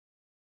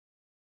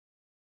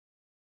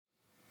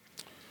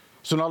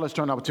So now let's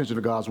turn our attention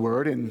to God's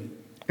word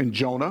in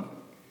Jonah.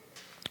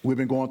 We've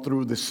been going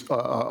through this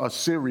a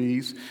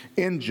series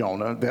in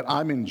Jonah that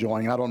I'm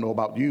enjoying. I don't know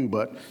about you,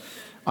 but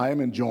I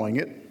am enjoying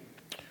it.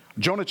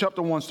 Jonah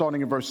chapter 1,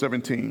 starting in verse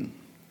 17.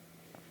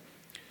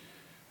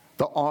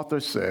 The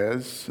author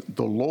says,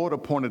 "The Lord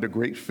appointed a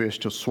great fish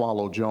to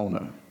swallow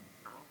Jonah.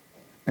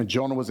 And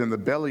Jonah was in the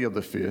belly of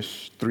the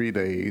fish 3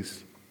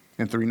 days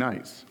and 3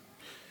 nights."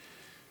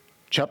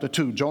 Chapter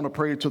 2, Jonah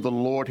prayed to the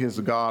Lord his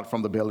God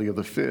from the belly of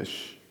the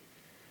fish.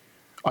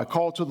 "I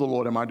called to the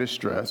Lord in my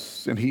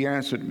distress, and he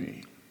answered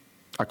me.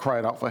 I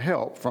cried out for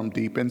help from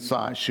deep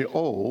inside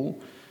Sheol.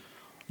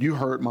 You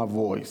heard my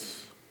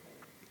voice.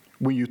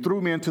 When you threw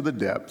me into the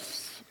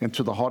depths,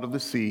 into the heart of the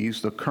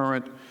seas, the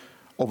current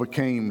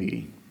overcame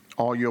me.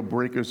 All your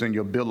breakers and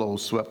your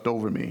billows swept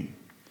over me.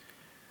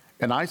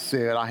 And I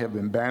said, I have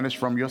been banished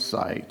from your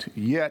sight,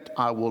 yet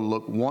I will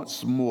look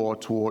once more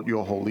toward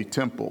your holy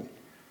temple.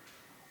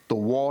 The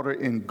water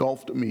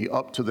engulfed me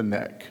up to the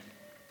neck.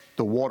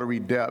 The watery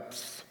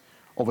depths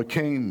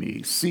overcame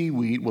me.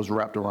 Seaweed was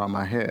wrapped around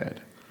my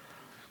head.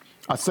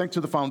 I sank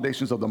to the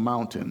foundations of the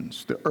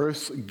mountains. The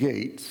earth's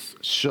gates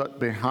shut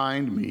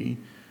behind me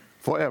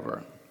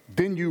forever.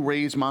 Then you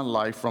raised my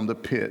life from the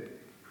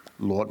pit,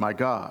 Lord my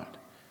God.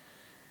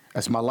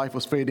 As my life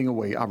was fading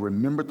away, I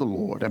remembered the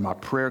Lord, and my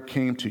prayer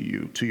came to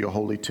you, to your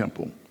holy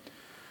temple.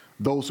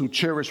 Those who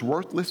cherish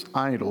worthless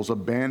idols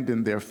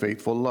abandon their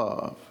faithful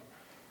love.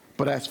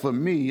 But as for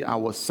me, I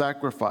will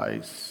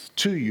sacrifice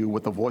to you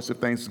with a voice of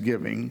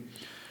thanksgiving.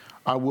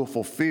 I will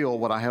fulfill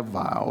what I have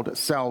vowed.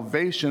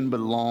 Salvation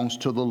belongs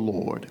to the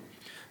Lord."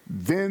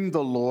 Then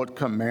the Lord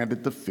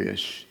commanded the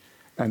fish,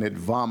 and it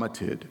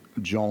vomited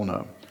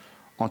Jonah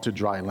onto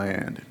dry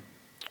land.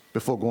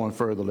 Before going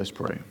further, let's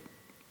pray.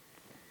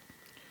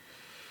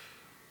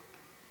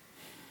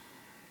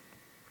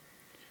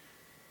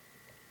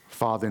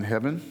 Father in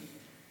heaven,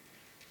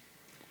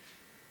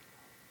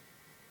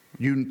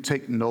 you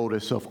take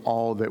notice of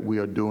all that we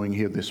are doing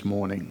here this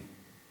morning.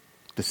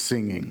 The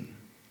singing,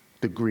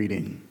 the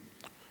greeting,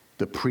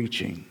 the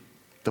preaching,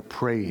 the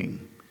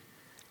praying,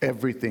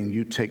 everything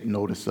you take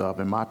notice of.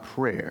 And my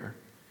prayer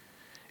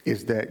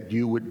is that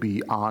you would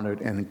be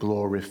honored and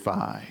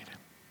glorified.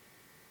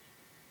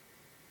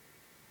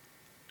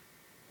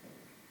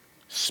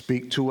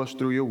 Speak to us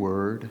through your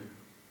word.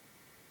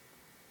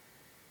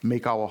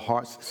 Make our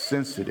hearts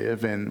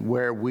sensitive, and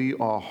where we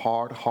are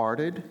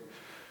hard-hearted,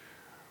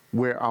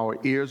 where our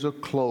ears are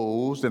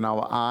closed and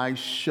our eyes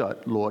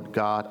shut, Lord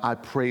God, I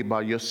pray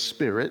by your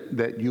Spirit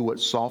that you would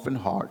soften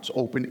hearts,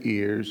 open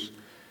ears,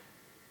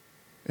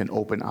 and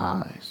open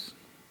eyes.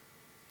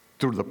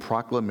 Through the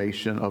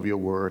proclamation of your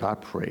word, I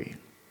pray.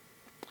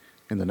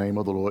 In the name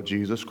of the Lord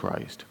Jesus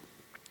Christ,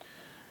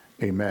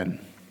 amen.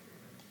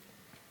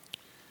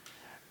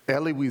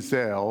 Elie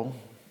Wiesel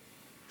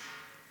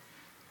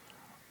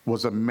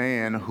was a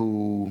man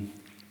who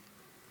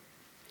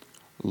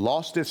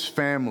lost his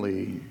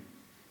family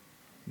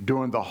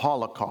during the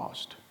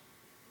Holocaust,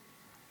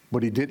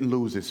 but he didn't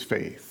lose his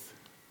faith.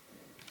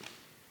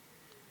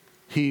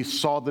 He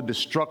saw the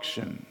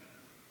destruction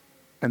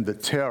and the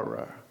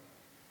terror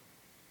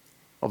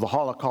of the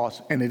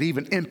Holocaust, and it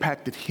even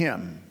impacted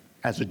him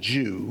as a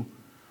Jew,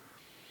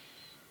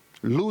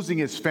 losing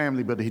his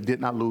family, but he did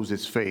not lose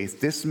his faith.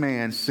 This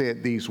man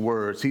said these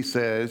words. He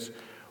says,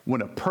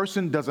 when a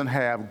person doesn't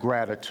have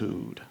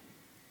gratitude,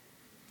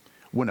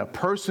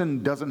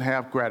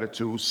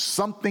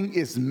 something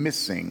is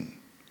missing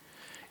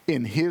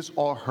in his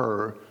or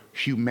her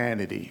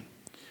humanity.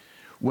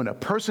 When a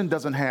person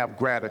doesn't have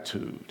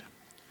gratitude,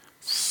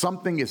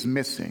 something is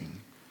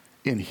missing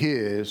in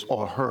his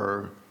or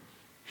her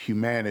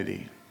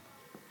humanity.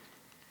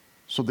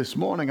 So this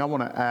morning, I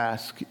want to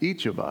ask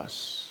each of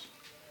us,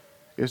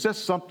 is there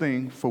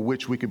something for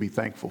which we could be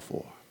thankful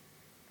for?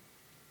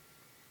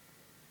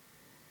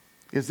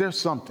 Is there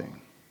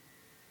something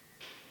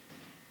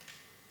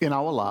in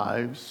our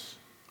lives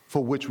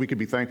for which we could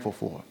be thankful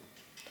for?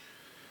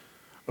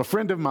 A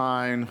friend of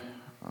mine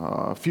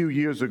a few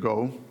years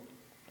ago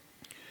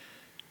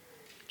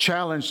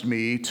challenged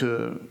me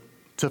to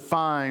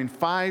find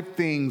 5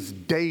 things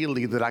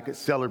daily that I could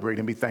celebrate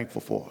and be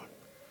thankful for.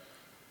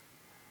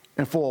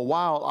 And for a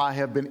while, I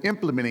have been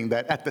implementing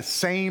that at the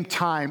same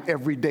time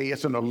every day.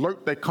 It's an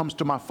alert that comes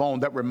to my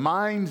phone that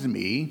reminds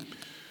me,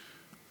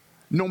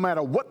 no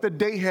matter what the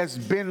day has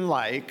been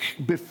like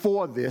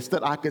before this,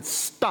 that I could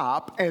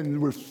stop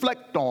and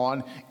reflect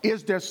on,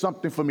 is there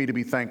something for me to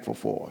be thankful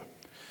for?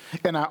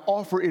 And I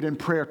offer it in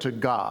prayer to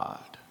God.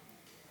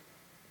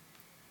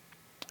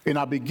 And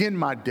I begin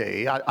my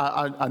day.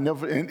 I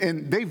never,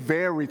 and they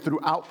vary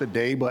throughout the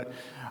day, but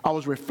I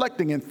was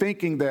reflecting and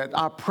thinking that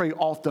I pray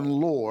often,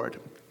 Lord,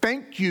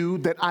 thank you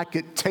that I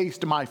could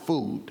taste my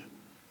food.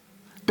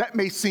 That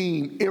may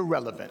seem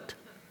irrelevant,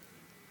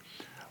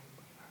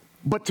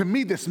 but to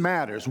me this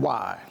matters.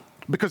 Why?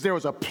 Because there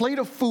was a plate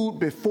of food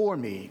before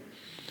me,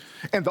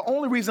 and the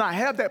only reason I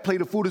have that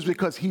plate of food is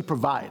because he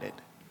provided.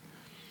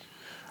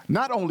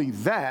 Not only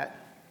that,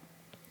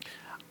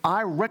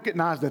 I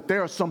recognize that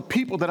there are some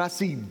people that I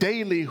see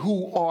daily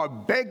who are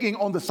begging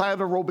on the side of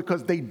the road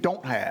because they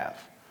don't have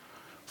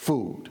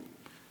food.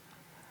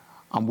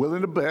 I'm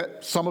willing to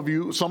bet some of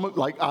you,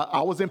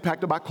 I was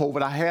impacted by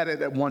COVID. I had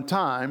it at one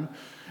time,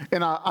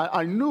 and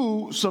I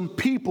knew some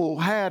people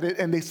had it,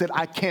 and they said,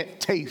 I can't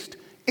taste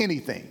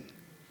anything.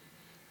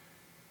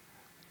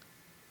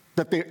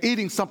 That they're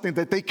eating something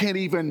that they can't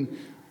even,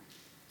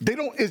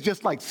 it's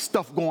just like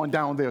stuff going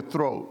down their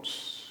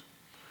throats.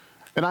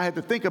 And I had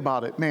to think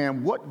about it,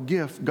 man, what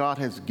gift God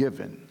has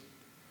given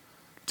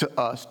to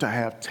us to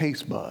have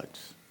taste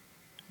buds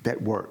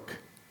that work.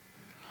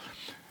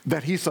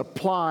 That he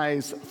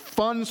supplies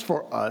funds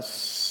for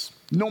us,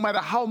 no matter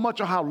how much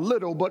or how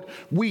little, but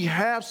we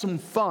have some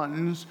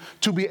funds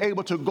to be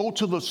able to go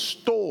to the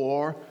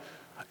store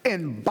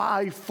and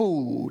buy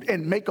food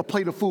and make a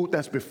plate of food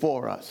that's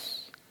before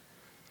us.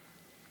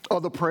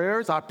 Other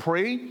prayers, I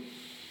pray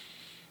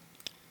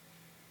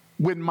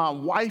when my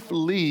wife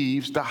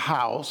leaves the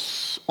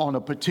house on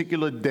a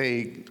particular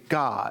day,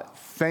 God,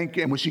 thank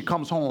you. And when she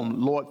comes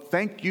home, Lord,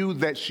 thank you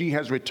that she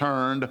has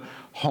returned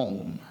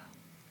home,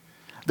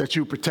 that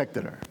you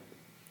protected her.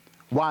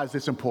 Why is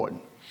this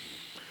important?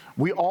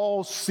 We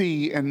all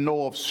see and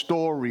know of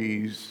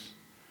stories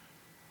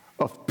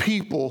of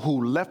people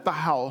who left the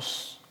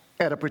house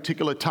at a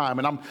particular time.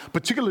 And I'm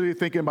particularly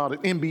thinking about an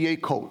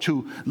NBA coach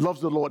who loves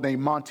the Lord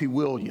named Monty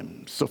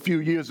Williams a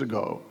few years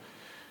ago,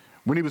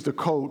 when he was the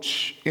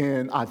coach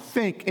in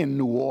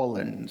New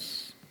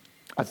Orleans.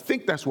 I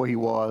think that's where he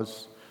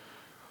was.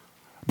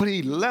 But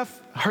he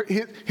left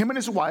him and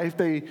his wife,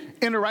 they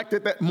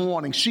interacted that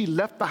morning. She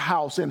left the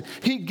house, and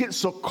he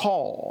gets a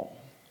call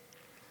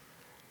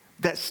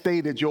that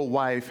stated your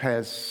wife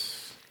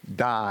has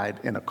died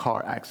in a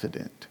car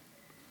accident.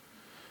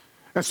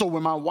 And so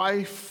when my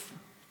wife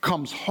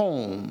comes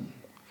home,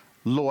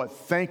 Lord,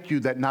 thank you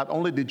that not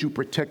only did you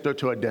protect her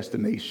to her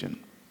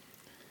destination,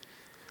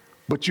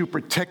 but you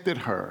protected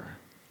her,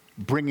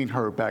 bringing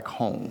her back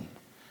home.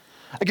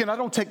 Again, I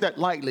don't take that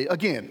lightly.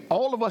 Again,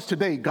 all of us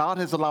today, God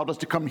has allowed us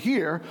to come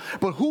here,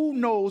 but who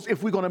knows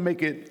if we're going to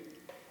make it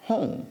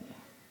home?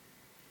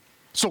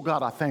 So,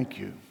 God, I thank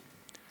you.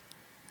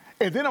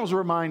 And then I was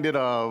reminded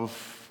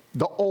of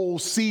the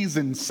old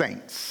seasoned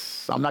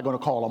saints. I'm not going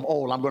to call them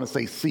old, I'm going to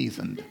say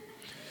seasoned.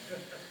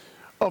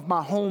 Of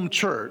my home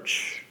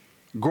church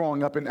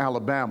growing up in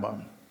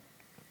Alabama.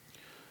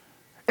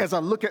 As I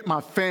look at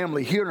my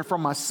family, hearing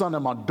from my son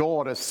and my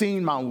daughter,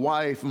 seeing my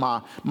wife,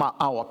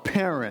 our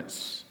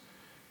parents,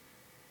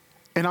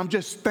 and I'm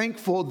just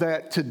thankful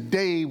that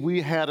today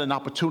we had an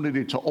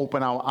opportunity to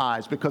open our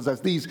eyes, because as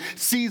these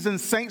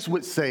seasoned saints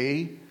would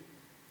say,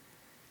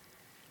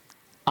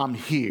 I'm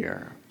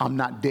here. I'm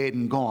not dead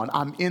and gone.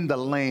 I'm in the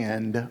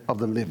land of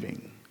the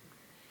living.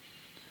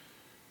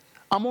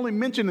 I'm only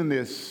mentioning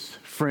this,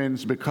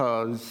 friends,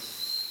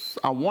 because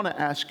I want to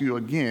ask you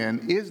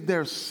again, is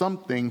there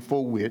something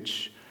for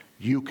which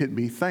you could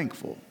be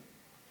thankful?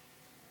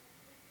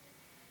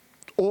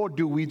 Or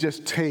do we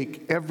just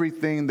take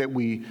everything that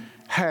we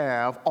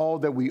have, all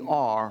that we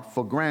are,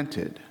 for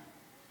granted?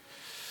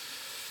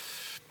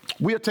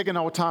 We are taking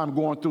our time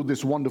going through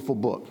this wonderful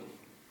book,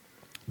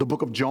 the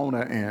book of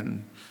Jonah,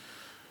 and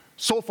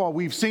so far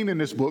we've seen in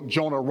this book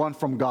Jonah run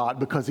from God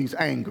because he's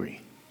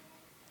angry.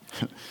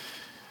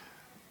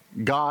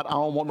 God, I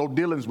don't want no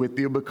dealings with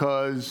you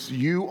because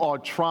you are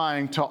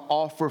trying to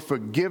offer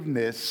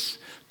forgiveness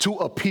to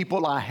a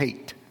people I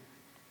hate.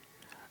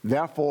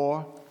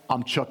 Therefore,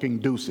 I'm chucking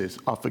deuces.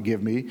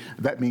 Forgive me.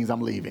 That means I'm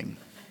leaving.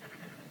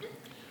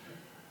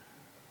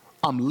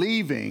 I'm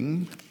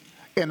leaving,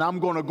 and I'm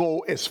going to go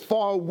as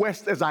far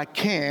west as I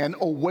can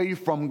away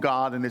from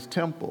God and his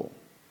temple.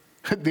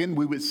 Then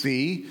we would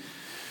see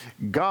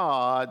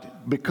God,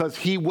 because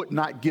he would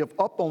not give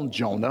up on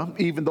Jonah,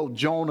 even though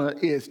Jonah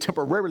is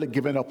temporarily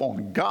giving up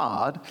on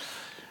God,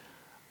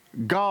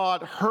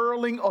 God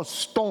hurling a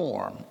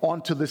storm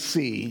onto the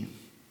sea,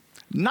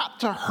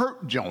 not to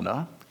hurt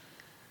Jonah,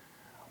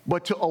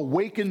 but to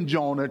awaken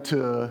Jonah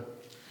to,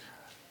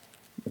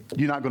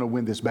 you're not going to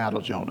win this battle,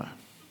 Jonah.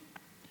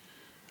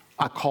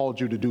 I called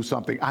you to do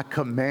something. I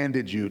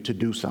commanded you to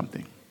do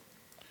something.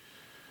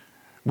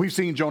 We've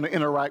seen Jonah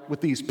interact with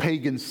these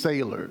pagan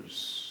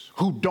sailors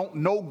who don't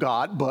know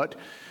God, but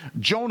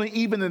Jonah,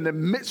 even in the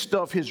midst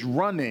of his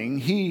running,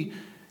 he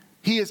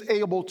is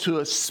able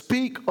to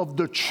speak of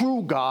the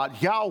true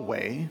God,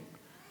 Yahweh.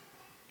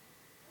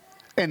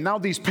 And now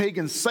these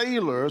pagan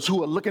sailors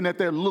who are looking at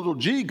their little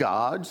g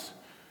gods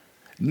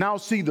now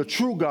see the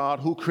true God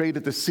who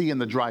created the sea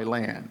and the dry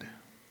land.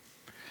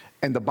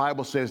 And the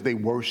Bible says they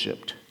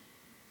worshiped.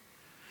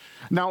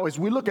 Now, as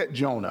we look at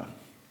Jonah,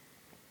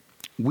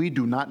 we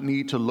do not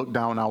need to look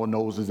down our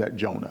noses at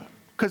Jonah,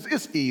 because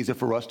it's easy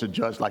for us to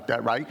judge like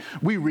that, right?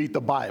 We read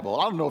the Bible.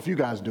 I don't know if you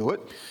guys do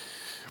it,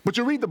 but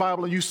you read the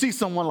Bible and you see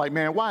someone like,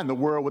 man, why in the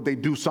world would they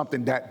do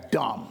something that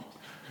dumb?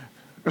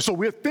 And so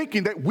we're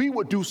thinking that we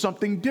would do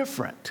something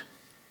different.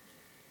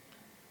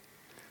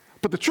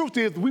 But the truth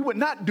is, we would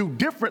not do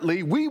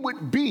differently. We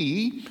would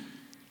be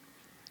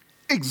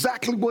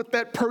exactly what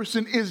that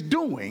person is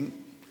doing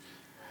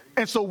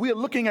And so we're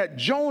looking at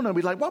Jonah and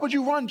we're like, why would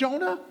you run,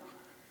 Jonah?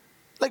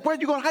 Like, how are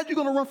you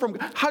going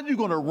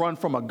to run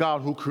from a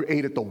God who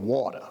created the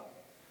water?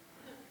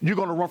 You're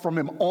going to run from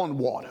him on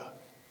water.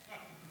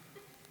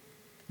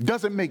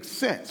 Doesn't make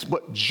sense.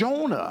 But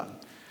Jonah,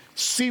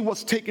 see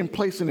what's taking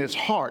place in his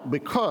heart,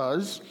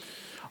 because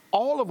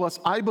all of us,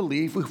 I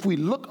believe, if we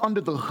look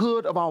under the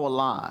hood of our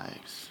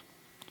lives,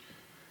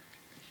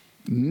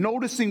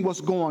 noticing what's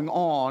going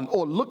on,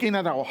 or looking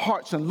at our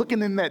hearts and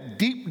looking in that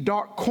deep,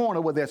 dark corner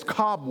where there's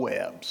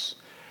cobwebs,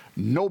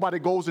 nobody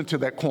goes into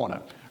that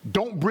corner.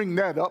 Don't bring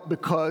that up,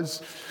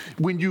 because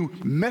when you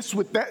mess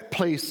with that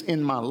place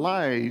in my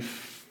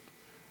life,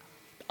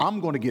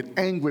 I'm going to get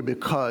angry,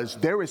 because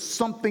there is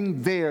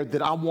something there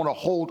that I want to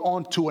hold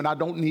on to, and I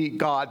don't need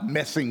God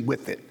messing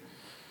with it.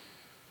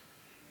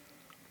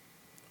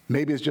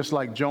 Maybe it's just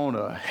like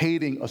Jonah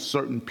hating a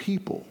certain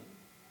people.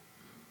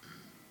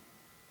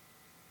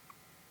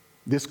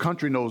 This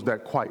country knows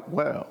that quite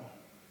well.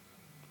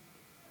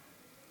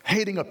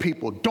 Hating a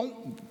people.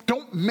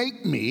 Don't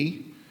make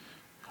me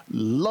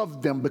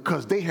love them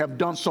because they have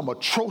done some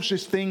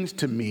atrocious things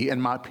to me and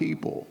my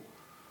people.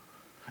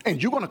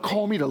 And you're going to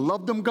call me to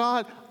love them,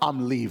 God?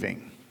 I'm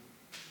leaving.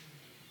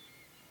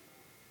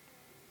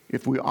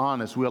 If we're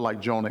honest, we're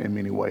like Jonah in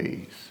many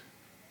ways.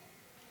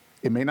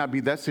 It may not be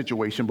that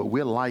situation, but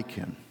we're like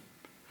him.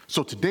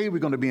 So today we're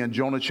going to be in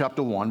Jonah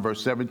chapter 1,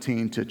 verse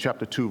 17 to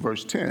chapter 2,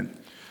 verse 10.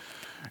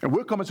 And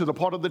we're coming to the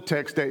part of the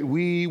text that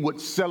we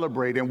would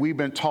celebrate, and we've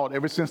been taught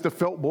ever since the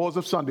felt boards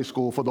of Sunday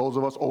school, for those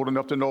of us old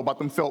enough to know about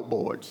them felt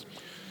boards.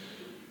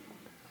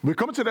 We're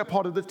coming to that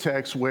part of the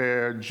text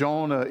where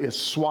Jonah is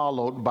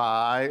swallowed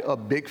by a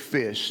big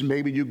fish.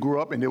 Maybe you grew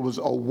up and there was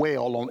a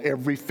whale on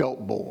every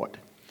felt board.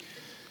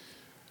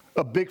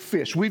 A big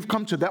fish. We've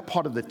come to that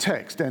part of the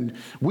text, and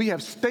we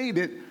have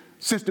stated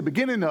since the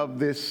beginning of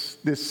this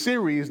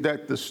series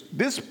that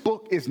this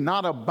book is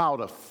not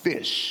about a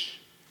fish.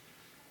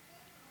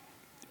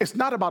 It's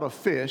not about a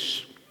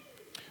fish,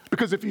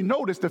 because if you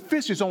notice, the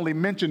fish is only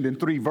mentioned in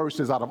 3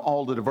 verses out of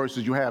all of the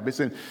verses you have.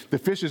 The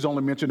fish is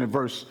only mentioned in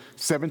verse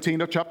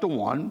 17 of chapter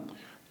 1,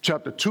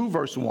 chapter 2,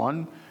 verse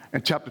 1,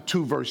 and chapter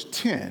 2, verse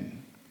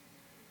 10.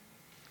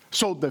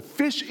 So the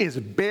fish is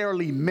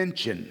barely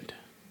mentioned.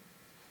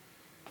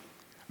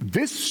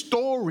 This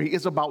story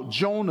is about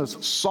Jonah's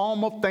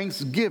psalm of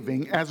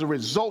thanksgiving as a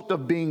result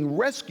of being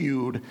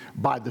rescued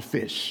by the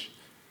fish.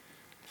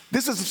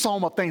 This is a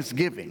psalm of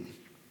thanksgiving.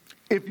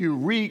 If you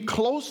read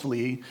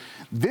closely,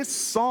 this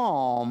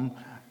psalm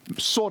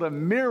sort of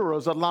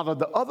mirrors a lot of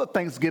the other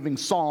Thanksgiving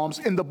psalms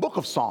in the book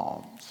of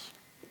Psalms.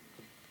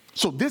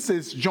 So this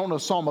is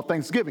Jonah's psalm of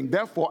thanksgiving.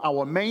 Therefore,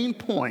 our main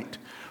point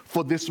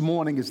for this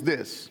morning is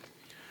this: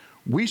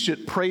 we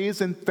should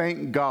praise and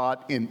thank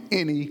God in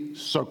any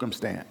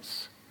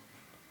circumstance.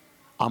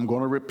 I'm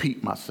going to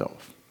repeat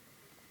myself.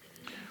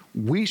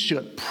 We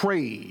should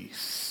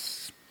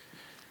praise,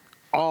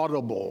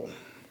 audible.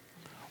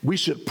 We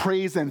should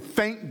praise and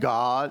thank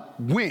God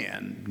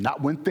when,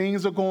 not when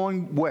things are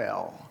going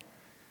well.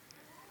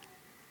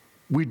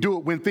 We do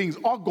it when things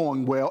are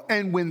going well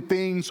and when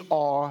things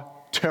are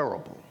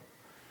terrible.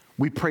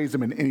 We praise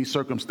him in any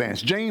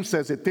circumstance. James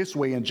says it this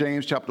way in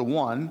James chapter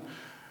 1,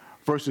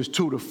 verses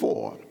 2 to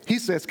 4. He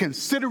says,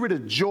 "Consider it a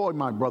joy,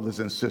 my brothers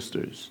and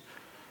sisters,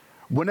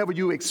 whenever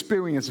you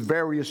experience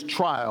various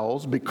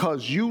trials,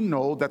 because you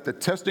know that the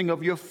testing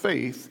of your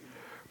faith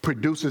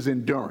produces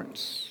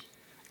endurance.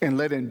 And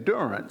let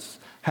endurance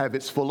have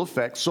its full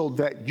effect, so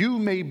that you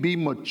may be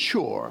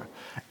mature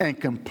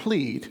and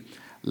complete,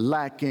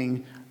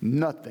 lacking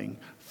nothing."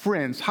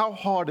 Friends, how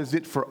hard is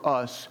it for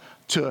us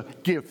to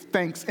give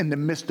thanks in the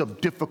midst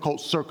of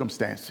difficult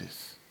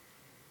circumstances?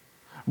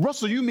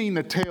 Russell, you mean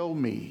to tell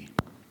me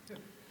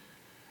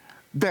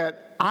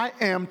that I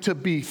am to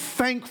be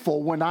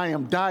thankful when I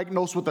am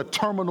diagnosed with a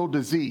terminal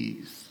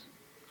disease?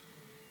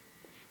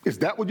 Is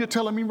that what you're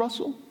telling me,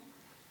 Russell?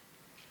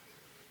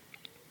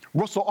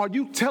 Russell, are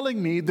you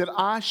telling me that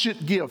I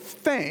should give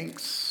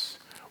thanks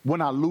when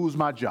I lose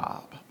my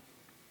job?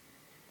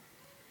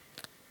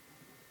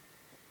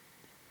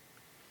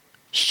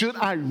 Do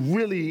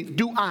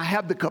I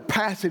have the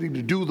capacity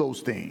to do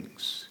those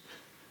things?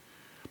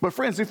 But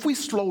friends, if we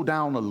slow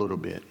down a little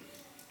bit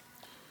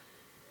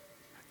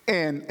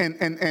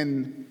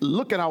and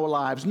look at our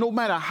lives, no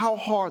matter how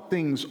hard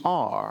things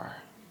are,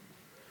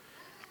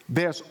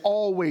 there's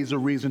always a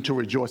reason to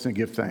rejoice and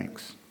give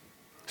thanks.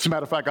 As a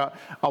matter of fact,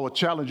 I would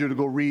challenge you to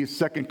go read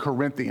 2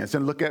 Corinthians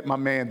and look at my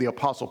man, the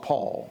Apostle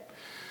Paul.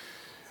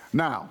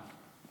 Now,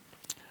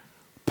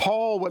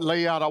 Paul would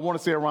lay out, I want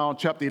to say around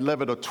chapter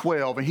 11 or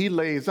 12, and he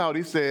lays out,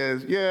 he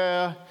says,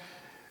 yeah,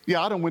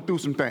 I done went through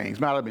some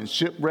things. Man, I've been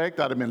shipwrecked,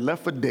 I've been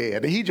left for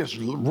dead. And he just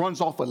runs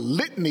off a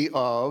litany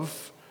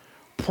of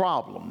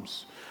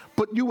problems.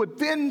 But you would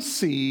then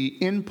see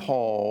in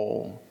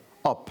Paul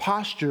a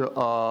posture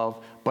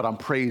of, but I'm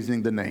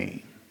praising the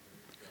name.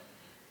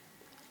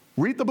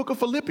 Read the book of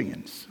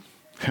Philippians.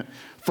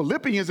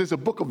 Philippians is a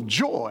book of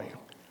joy.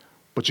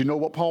 But you know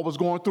what Paul was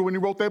going through when he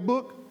wrote that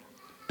book?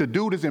 The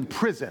dude is in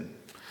prison.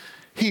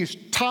 He's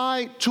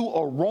tied to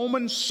a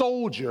Roman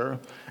soldier,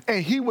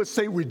 and he would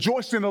say,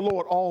 rejoice in the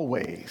Lord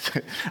always.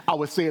 I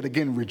would say it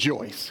again,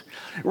 rejoice,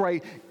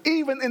 right?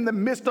 Even in the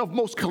midst of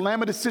most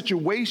calamitous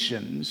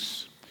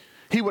situations,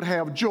 he would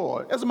have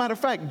joy. As a matter of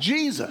fact,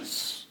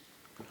 Jesus,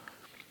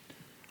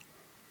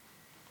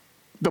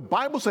 the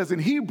Bible says in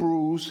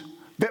Hebrews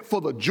that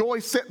for the joy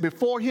set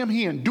before him,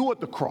 he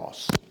endured the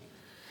cross.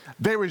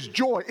 There is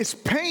joy. It's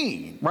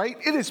pain, right?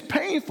 It is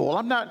painful.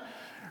 I'm not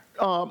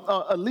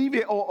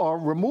alleviating or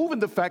removing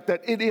the fact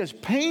that it is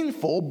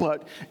painful,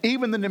 but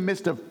even in the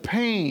midst of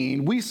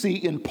pain, we see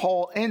in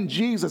Paul and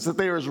Jesus that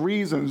there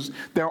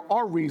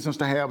are reasons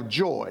to have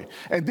joy.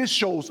 And this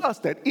shows us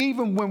that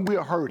even when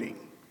we're hurting,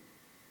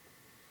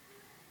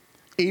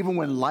 even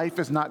when life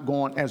is not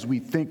going as we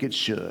think it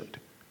should,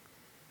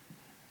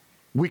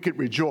 we could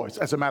rejoice.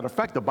 As a matter of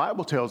fact, the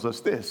Bible tells us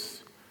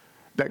this,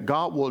 that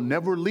God will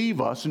never leave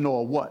us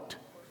nor what?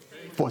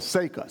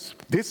 Forsake us.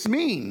 This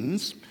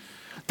means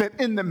that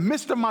in the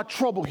midst of my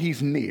trouble,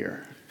 he's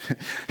near.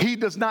 He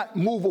does not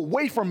move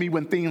away from me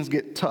when things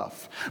get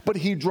tough, but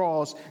he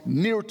draws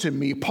near to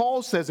me.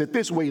 Paul says it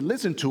this way,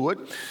 listen to it,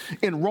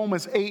 in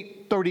Romans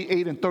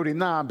 8:38 and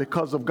 39,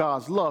 because of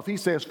God's love. He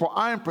says, for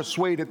I am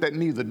persuaded that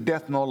neither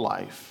death nor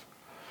life,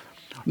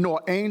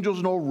 nor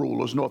angels nor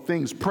rulers, nor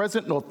things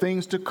present nor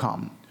things to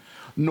come,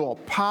 nor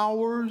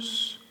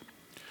powers,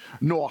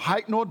 nor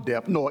height nor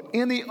depth, nor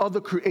any other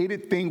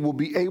created thing will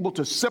be able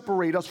to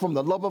separate us from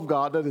the love of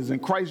God that is in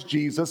Christ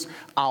Jesus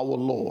our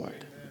Lord.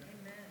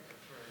 Amen.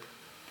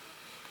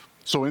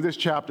 So in this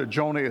chapter,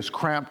 Jonah is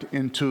cramped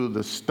into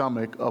the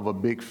stomach of a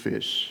big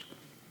fish.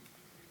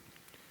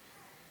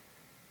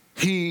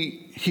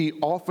 He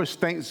offers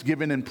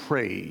thanksgiving and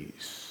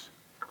praise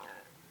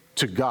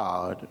to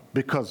God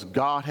because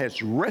God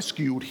has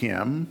rescued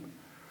him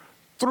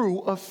through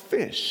a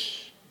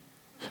fish.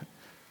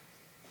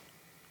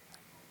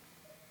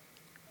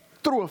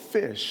 Through a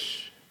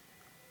fish.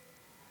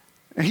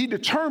 And he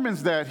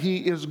determines that he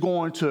is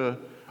going to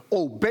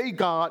obey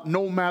God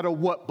no matter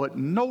what. But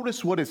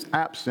notice what is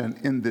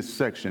absent in this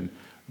section.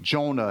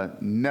 Jonah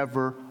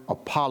never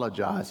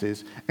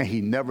apologizes and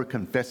he never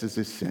confesses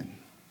his sin.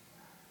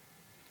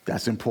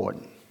 That's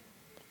important.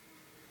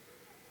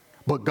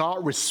 But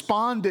God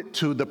responded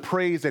to the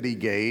praise that he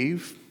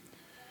gave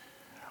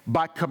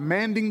by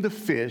commanding the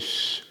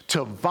fish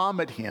to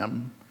vomit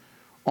him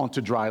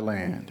onto dry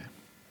land.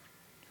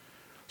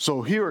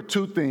 So here are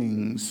two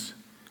things,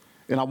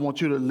 and I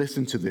want you to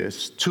listen to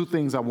this. Two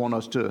things I want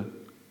us to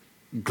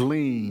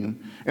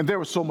glean. And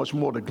there is so much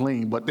more to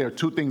glean, but there are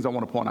two things I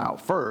want to point out.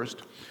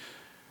 First,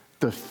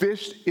 the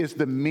fish is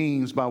the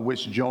means by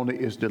which Jonah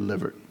is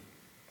delivered.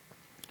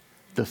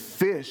 The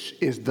fish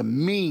is the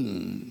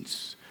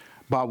means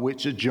by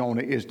which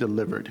Jonah is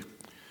delivered.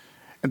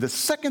 And the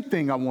second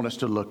thing I want us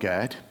to look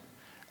at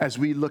as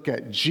we look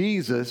at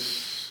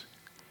Jesus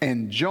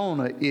and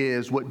Jonah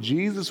is what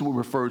Jesus will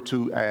refer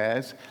to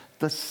as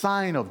the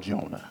sign of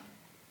Jonah.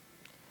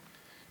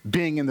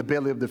 Being in the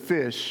belly of the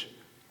fish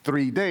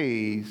 3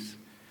 days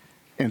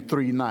and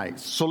 3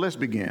 nights. So let's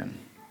begin.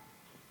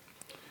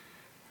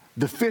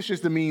 The fish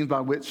is the means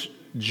by which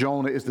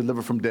Jonah is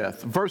delivered from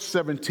death. Verse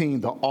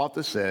 17, the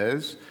author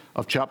says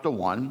of chapter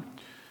 1,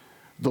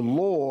 the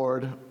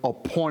Lord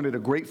appointed a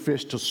great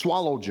fish to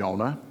swallow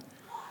Jonah,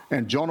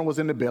 and Jonah was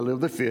in the belly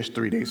of the fish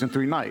 3 days and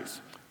 3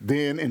 nights.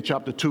 Then in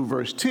chapter 2,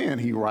 verse 10,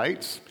 he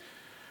writes,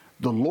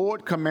 the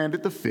Lord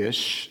commanded the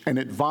fish, and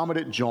it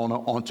vomited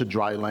Jonah onto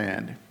dry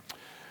land.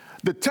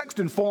 The text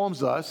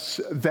informs us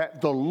that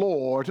the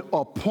Lord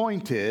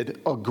appointed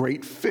a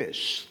great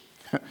fish.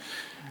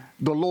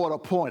 The Lord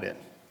appointed.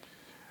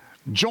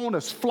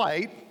 Jonah's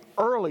flight,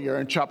 earlier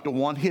in chapter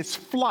 1, his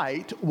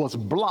flight was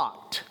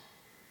blocked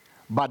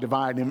by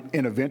divine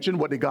intervention.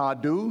 What did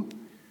God do?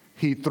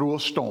 He threw a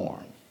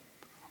storm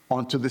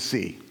onto the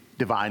sea.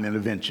 Divine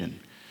intervention.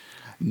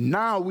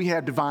 Now we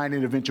have divine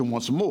intervention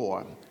once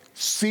more.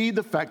 See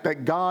the fact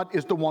that God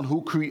is the one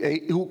who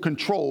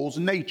controls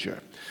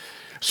nature.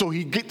 So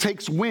he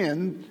takes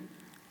wind,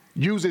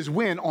 uses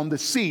wind on the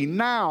sea.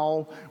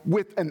 Now,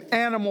 with an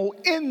animal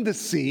in the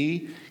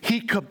sea,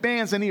 he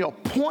commands and he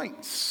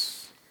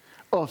appoints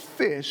a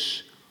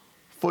fish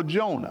for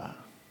Jonah.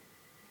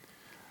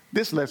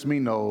 This lets me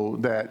know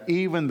that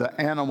even the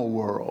animal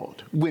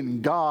world,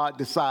 when God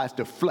decides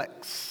to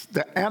flex,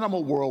 the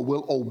animal world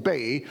will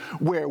obey,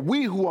 where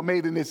we who are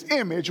made in his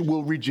image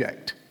will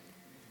reject.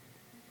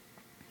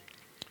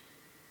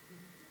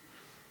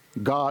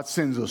 God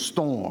sends a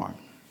storm.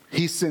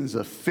 He sends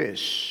a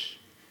fish.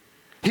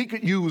 He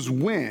could use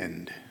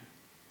wind.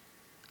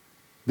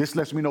 This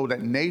lets me know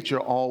that nature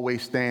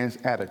always stands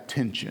at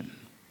attention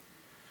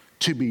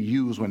to be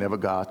used whenever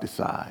God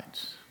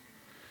decides.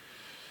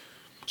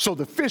 So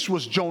the fish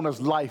was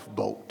Jonah's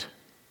lifeboat.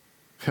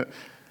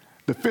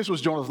 The fish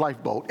was Jonah's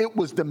lifeboat. It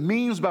was the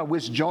means by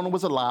which Jonah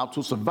was allowed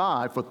to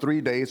survive for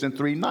 3 days and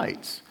 3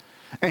 nights.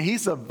 And he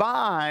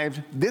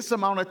survived this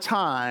amount of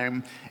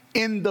time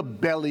in the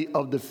belly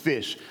of the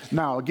fish.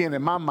 Now, again,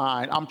 in my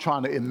mind, I'm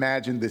trying to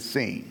imagine this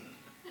scene.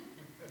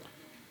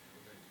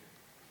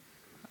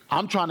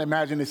 I'm trying to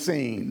imagine this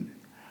scene.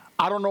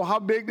 I don't know how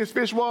big this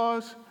fish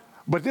was,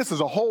 but this is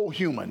a whole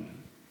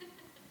human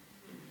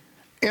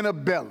in a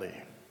belly.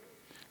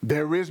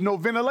 There is no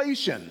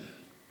ventilation.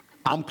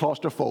 I'm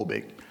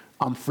claustrophobic.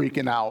 I'm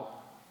freaking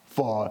out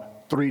for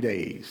 3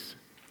 days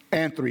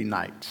and 3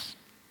 nights.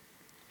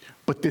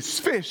 But this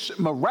fish,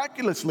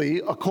 miraculously,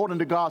 according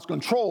to God's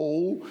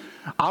control,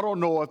 I don't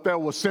know if there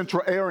was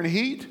central air and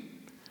heat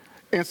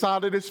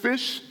inside of this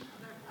fish,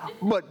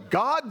 but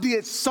God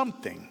did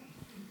something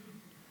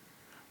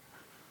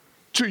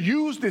to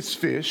use this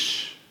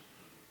fish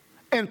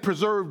and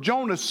preserve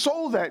Jonah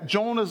so that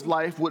Jonah's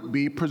life would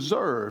be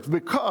preserved,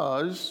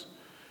 because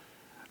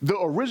the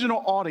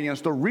original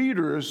audience, the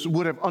readers,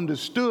 would have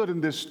understood in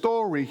this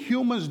story,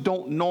 humans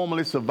don't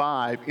normally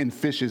survive in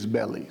fishes'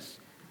 bellies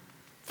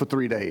for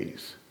 3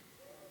 days.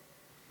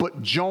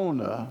 But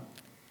Jonah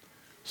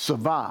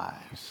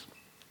survives.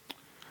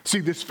 See,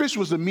 this fish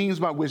was the means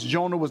by which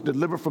Jonah was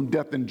delivered from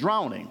death and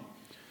drowning.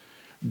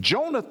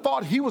 Jonah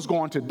thought he was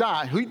going to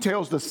die. He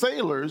tells the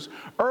sailors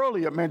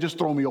earlier, man, just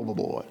throw me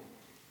overboard.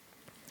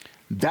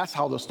 That's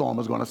how the storm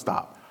is going to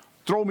stop.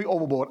 Throw me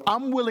overboard.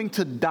 I'm willing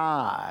to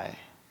die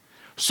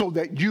so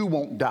that you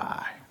won't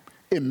die.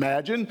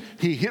 Imagine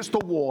he hits the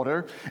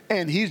water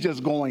and he's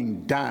just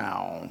going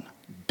down,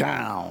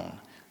 down,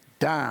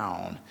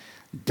 down,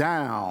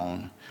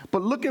 down.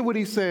 But look at what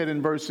he said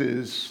in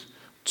verses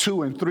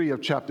 2 and 3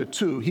 of chapter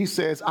 2. He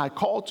says, I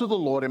called to the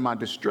Lord in my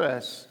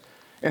distress,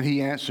 and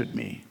he answered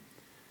me.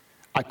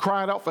 I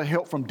cried out for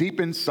help from deep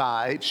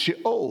inside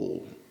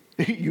Sheol.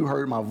 You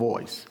heard my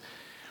voice.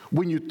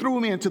 When you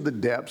threw me into the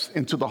depths,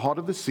 into the heart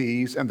of the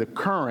seas, and the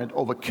current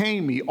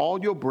overcame me,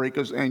 all your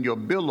breakers and your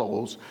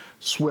billows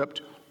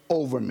swept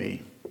over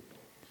me.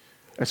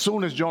 As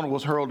soon as Jonah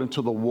was hurled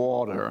into the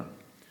water,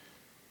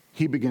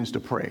 he begins to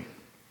pray.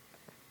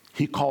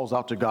 He calls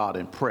out to God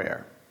in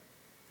prayer.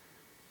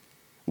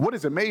 What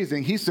is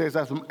amazing, he says,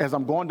 as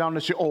I'm going down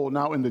to Sheol,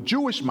 now in the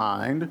Jewish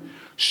mind,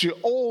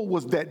 Sheol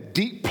was that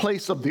deep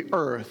place of the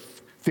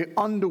earth, the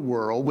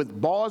underworld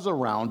with bars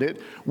around it,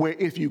 where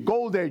if you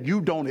go there,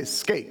 you don't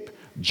escape.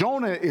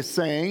 Jonah is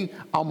saying,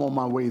 I'm on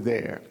my way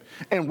there.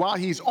 And while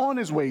he's on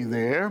his way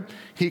there,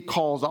 he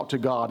calls out to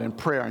God in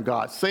prayer, and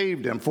God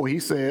saved him. For he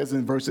says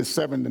in verses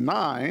 7 to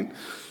 9,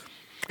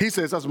 he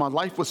says, as my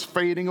life was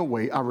fading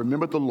away, I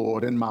remembered the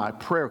Lord, and my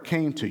prayer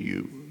came to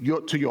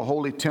you, to your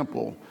holy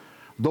temple.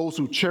 Those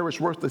who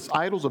cherish worthless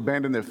idols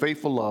abandon their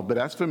faithful love. But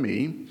as for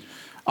me,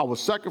 I will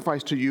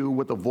sacrifice to you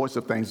with a voice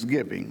of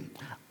thanksgiving.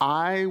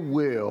 I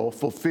will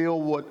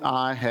fulfill what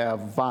I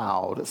have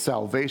vowed.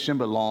 Salvation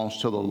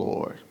belongs to the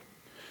Lord.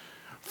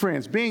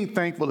 Friends, being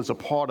thankful is a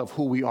part of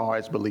who we are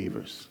as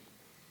believers.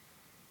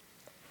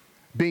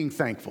 Being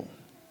thankful.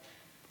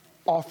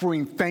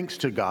 Offering thanks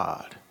to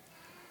God.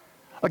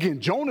 Again,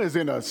 Jonah is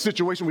in a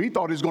situation where he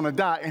thought he was going to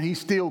die, and he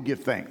still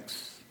gives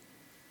thanks.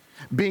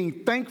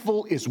 Being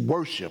thankful is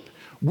worship.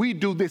 We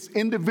do this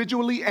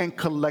individually and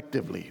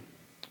collectively.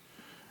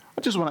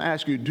 I just want to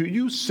ask you, do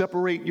you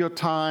separate your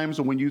times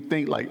when you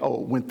think like, oh,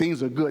 when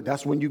things are good,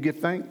 that's when you give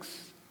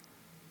thanks?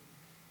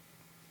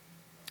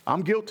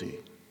 I'm guilty.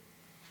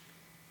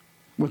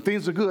 When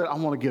things are good, I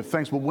want to give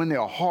thanks. But when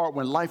they're hard,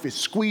 when life is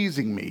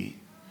squeezing me,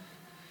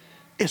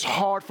 it's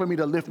hard for me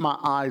to lift my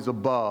eyes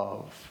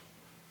above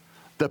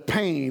the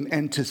pain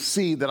and to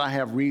see that I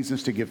have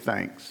reasons to give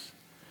thanks.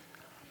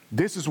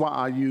 This is why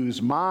I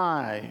use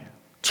my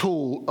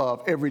tool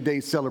of every day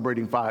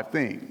celebrating 5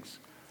 things.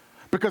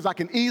 Because I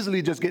can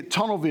easily just get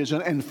tunnel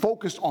vision and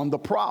focus on the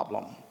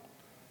problem.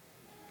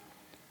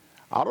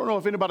 I don't know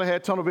if anybody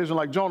had tunnel vision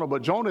like Jonah,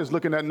 but Jonah is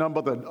looking at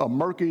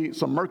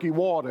some murky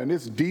water, and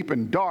it's deep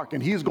and dark,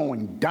 and he's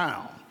going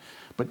down.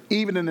 But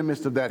even in the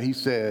midst of that, he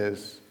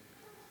says,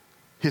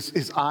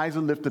 his eyes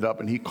are lifted up,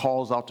 and he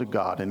calls out to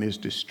God in his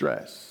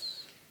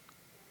distress.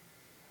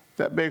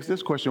 That begs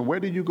this question: where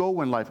do you go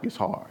when life gets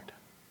hard?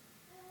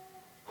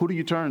 Who do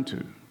you turn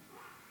to?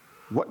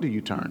 What do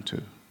you turn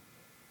to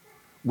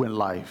when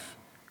life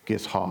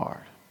gets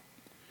hard?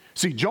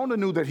 See, Jonah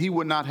knew that he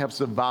would not have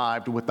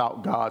survived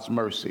without God's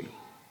mercy.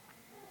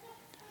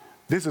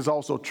 This is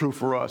also true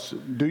for us.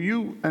 Do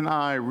you and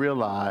I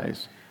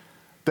realize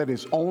that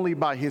it's only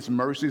by his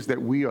mercies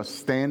that we are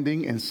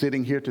standing and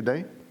sitting here today?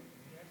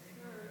 Yes,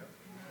 sir.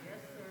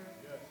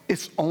 Yes, sir.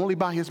 It's only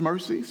by his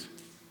mercies.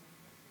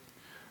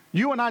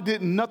 You and I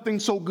did nothing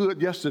so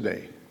good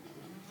yesterday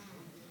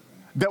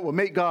that will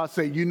make God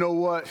say, you know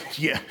what?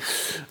 Yeah,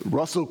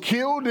 Russell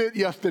killed it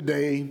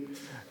yesterday,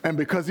 and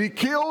because he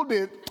killed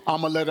it, I'm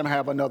going to let him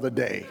have another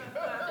day.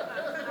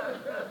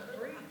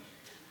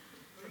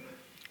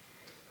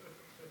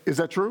 Is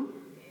that true?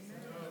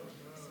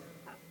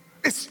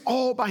 It's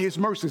all by his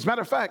mercies.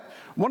 Matter of fact,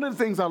 one of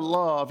the things I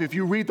love, if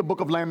you read the book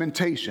of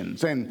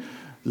Lamentations, and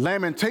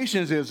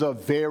Lamentations is a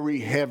very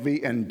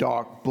heavy and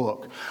dark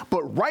book,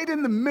 but right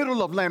in the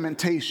middle of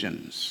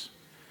Lamentations,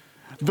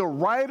 the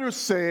writer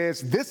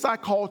says, this I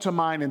call to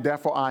mind, and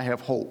therefore I have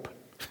hope.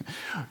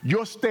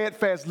 Your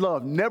steadfast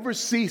love never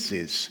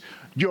ceases.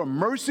 Your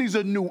mercies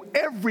are new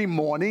every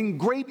morning.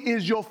 Great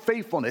is your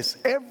faithfulness.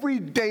 Every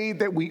day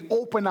that we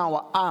open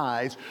our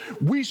eyes,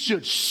 we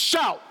should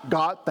shout,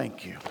 God,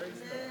 thank you.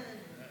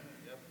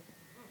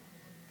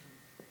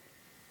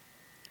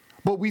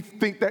 But we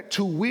think that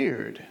too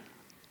weird.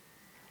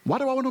 Why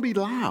do I want to be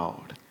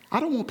loud? I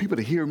don't want people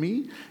to hear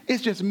me.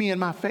 It's just me and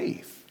my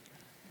faith.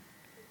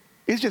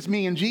 It's just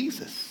me and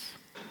Jesus.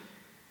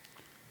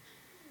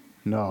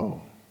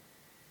 No.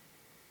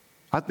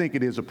 I think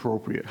it is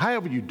appropriate.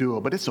 However you do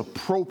it, but it's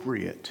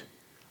appropriate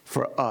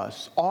for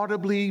us,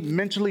 audibly,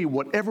 mentally,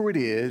 whatever it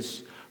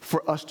is,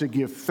 for us to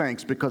give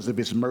thanks because of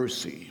his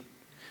mercy.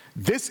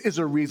 This is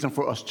a reason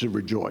for us to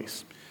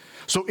rejoice.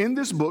 So in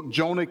this book,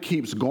 Jonah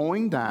keeps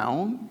going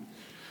down.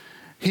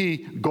 He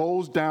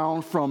goes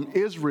down from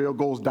Israel,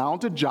 goes down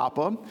to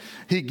Joppa.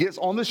 He gets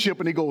on the ship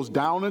and he goes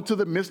down into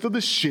the midst of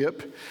the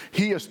ship.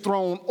 He is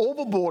thrown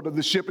overboard of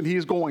the ship and he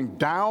is going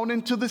down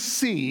into the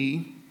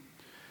sea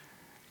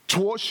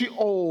towards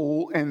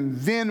Sheol. And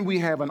then we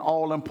have an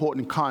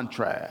all-important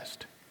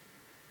contrast.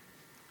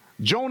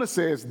 Jonah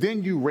says,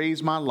 "Then you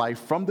raised my life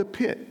from the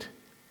pit,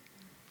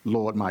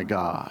 Lord my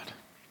God."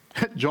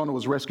 Jonah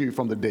was rescued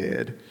from the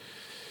dead.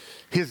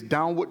 His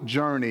downward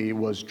journey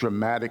was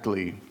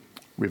dramatically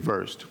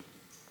reversed.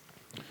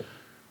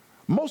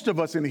 Most of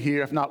us in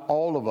here, if not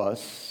all of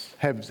us,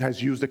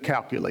 has used a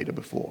calculator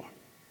before.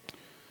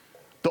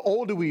 The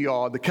older we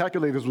are, the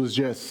calculators was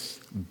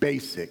just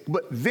basic.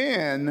 But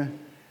then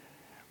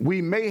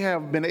we may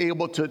have been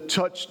able to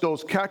touch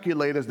those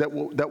calculators that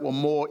were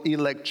more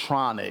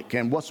electronic.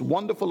 And what's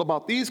wonderful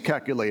about these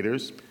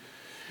calculators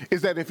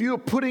is that if you're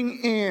putting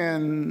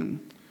in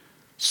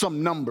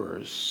some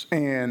numbers,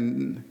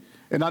 and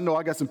I know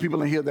I got some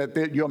people in here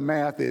that your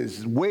math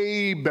is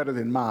way better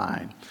than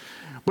mine.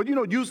 But,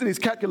 using these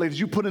calculators,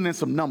 you put in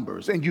some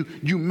numbers, and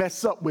you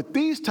mess up. With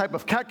these type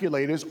of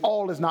calculators,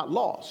 all is not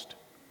lost.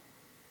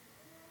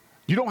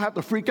 You don't have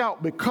to freak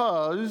out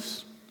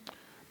because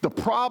the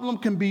problem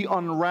can be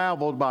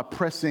unraveled by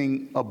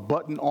pressing a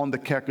button on the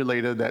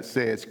calculator that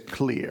says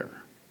clear.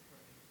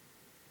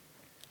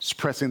 Just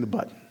pressing the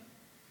button.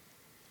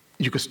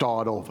 You can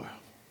start over.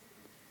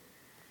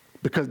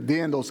 Because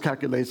then those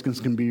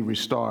calculations can be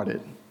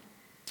restarted.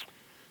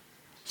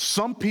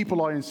 Some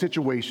people are in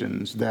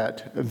situations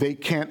that they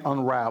can't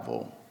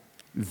unravel.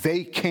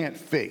 They can't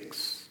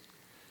fix.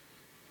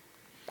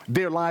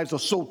 Their lives are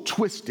so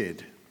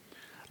twisted.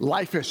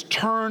 Life has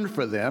turned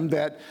for them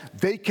that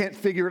they can't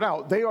figure it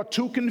out. They are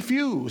too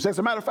confused. As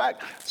a matter of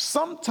fact,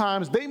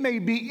 sometimes they may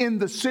be in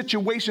the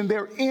situation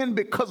they're in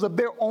because of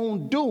their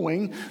own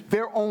doing,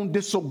 their own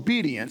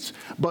disobedience.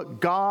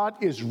 But God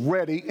is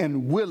ready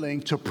and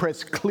willing to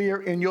press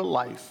clear in your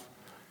life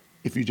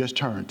if you just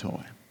turn to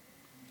him.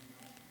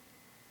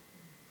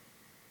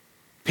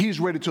 He's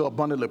ready to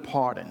abundantly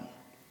pardon.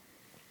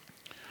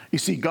 You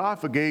see, God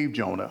forgave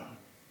Jonah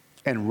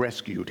and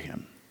rescued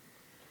him.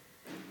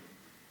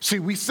 See,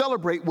 we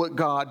celebrate what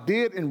God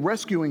did in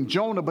rescuing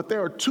Jonah, but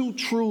there are two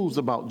truths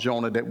about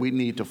Jonah that we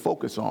need to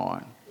focus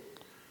on.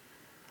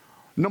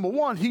 Number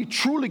one, he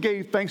truly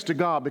gave thanks to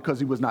God because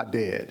he was not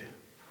dead.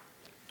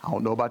 I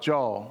don't know about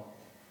y'all,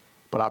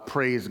 but I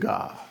praise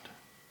God.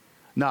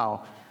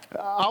 Now,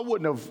 I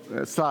wouldn't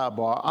have,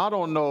 sidebar, I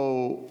don't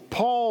know,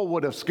 Paul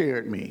would have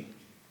scared me.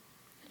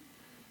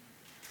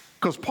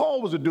 Because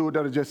Paul was a dude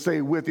that would just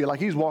say with you, like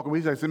he's walking,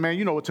 he says, man,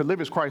 to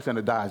live is Christ and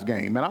to die is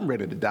gain. Man, I'm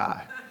ready to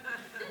die.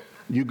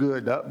 You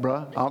good,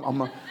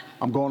 bruh?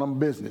 I'm going on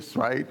business,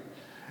 right?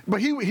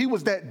 But he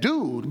was that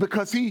dude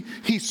because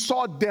he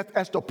saw death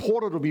as the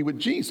portal to be with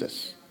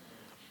Jesus,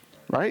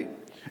 right?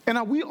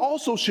 And we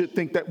also should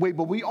think that way,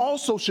 but we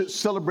also should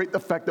celebrate the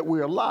fact that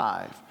we're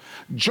alive.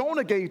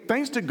 Jonah gave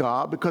thanks to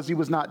God because he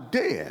was not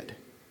dead.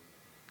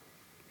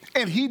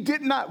 And he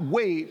did not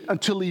wait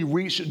until he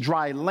reached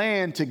dry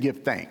land to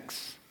give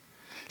thanks.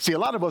 See, a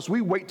lot of us, we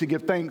wait to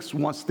give thanks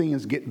once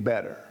things get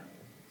better.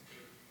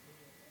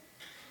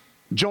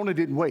 Jonah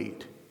didn't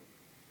wait.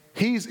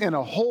 He's in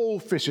a whole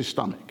fish's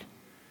stomach,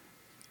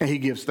 and he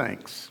gives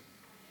thanks.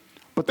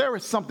 But there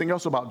is something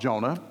else about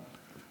Jonah.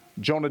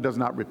 Jonah does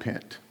not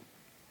repent.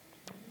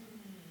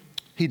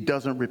 He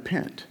doesn't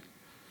repent.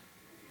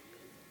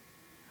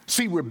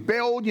 See,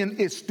 rebellion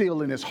is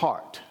still in his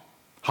heart.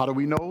 How do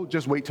we know?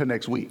 Just wait till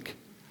next week.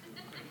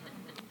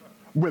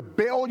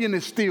 Rebellion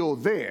is still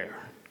there.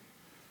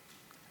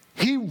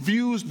 He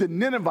views the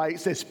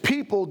Ninevites as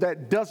people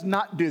that does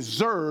not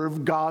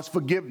deserve God's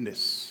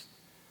forgiveness,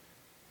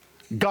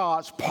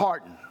 God's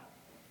pardon.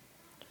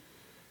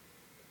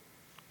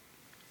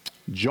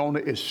 Jonah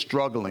is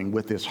struggling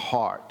with his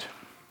heart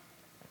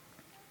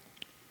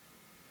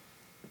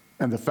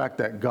and the fact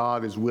that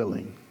God is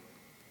willing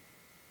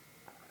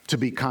to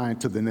be kind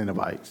to the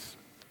Ninevites.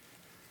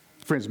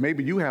 Friends,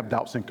 maybe you have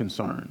doubts and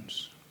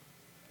concerns,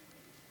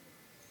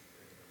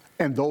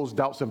 and those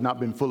doubts have not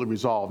been fully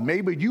resolved.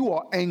 Maybe you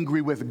are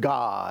angry with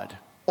God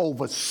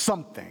over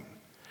something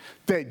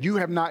that you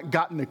have not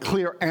gotten a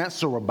clear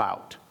answer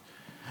about,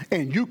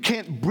 and you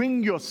can't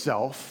bring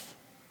yourself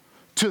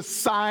to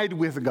side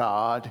with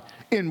God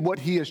in what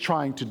he is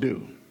trying to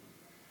do.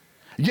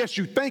 Yes,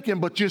 you thank him,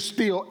 but you're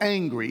still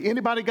angry.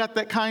 Anybody got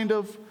that kind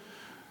of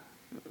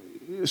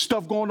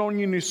stuff going on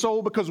in your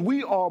soul? Because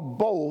we are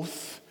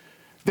both.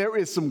 There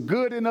is some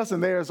good in us,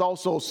 and there is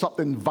also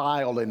something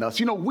vile in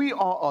us. You know, we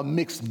are a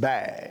mixed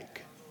bag.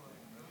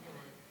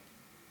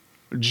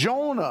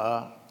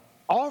 Jonah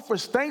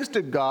offers thanks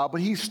to God, but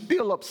he's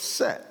still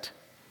upset.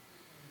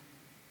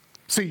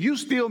 See, you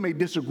still may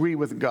disagree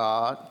with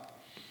God,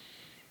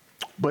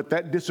 but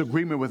that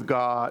disagreement with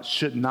God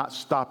should not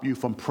stop you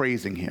from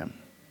praising him.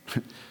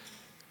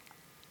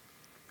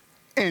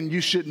 And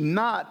you should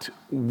not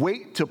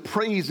wait to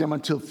praise him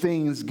until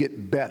things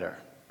get better.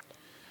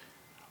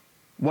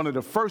 One of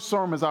the first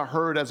sermons I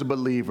heard as a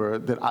believer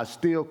that I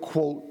still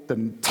quote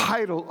the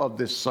title of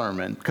this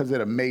sermon because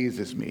it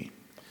amazes me.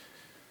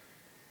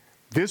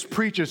 This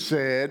preacher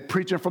said,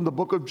 preaching from the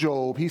book of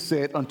Job, he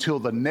said, until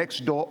the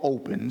next door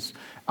opens,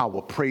 I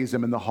will praise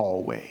him in the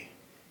hallway.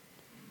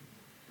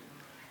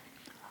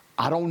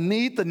 I don't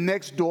need the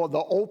next door,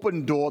 the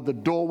open door, the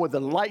door with the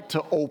light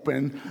to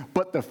open,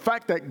 but the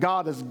fact that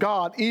God is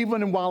God,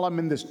 even while I'm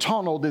in this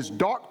tunnel, this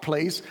dark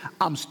place,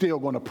 I'm still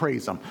going to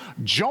praise him.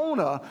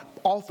 Jonah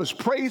offers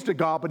praise to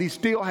God, but he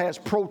still has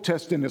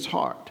protest in his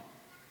heart.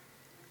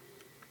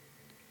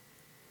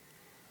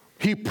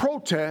 He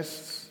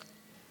protests,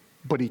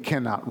 but he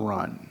cannot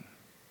run.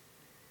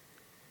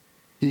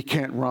 He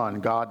can't run.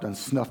 God done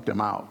snuffed him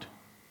out.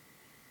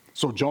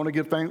 So Jonah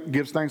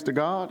gives thanks to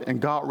God, and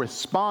God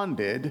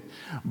responded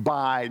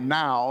by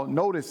now,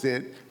 notice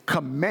it,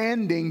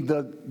 commanding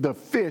the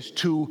fish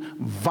to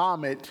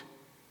vomit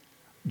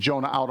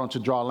Jonah out onto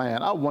dry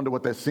land. I wonder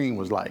what that scene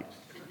was like.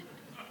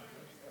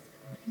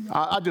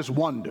 I just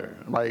wonder,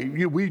 right?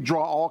 We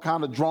draw all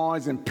kinds of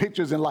drawings and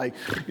pictures, and like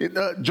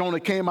Jonah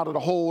came out of the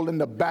hole in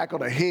the back of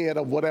the head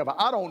of whatever.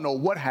 I don't know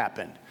what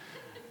happened.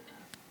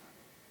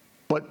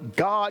 But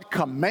God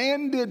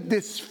commanded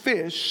this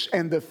fish,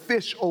 and the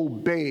fish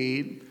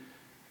obeyed,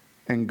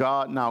 and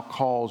God now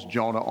calls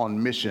Jonah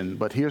on mission.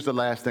 But here's the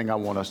last thing I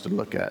want us to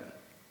look at.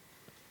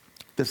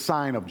 The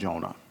sign of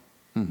Jonah.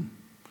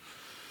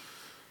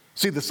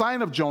 See, the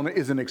sign of Jonah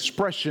is an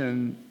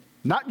expression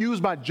not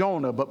used by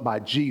Jonah, but by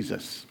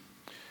Jesus.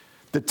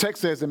 The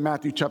text says in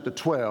Matthew chapter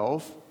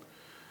 12,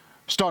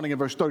 starting in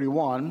verse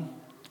 31,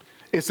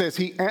 it says,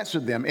 he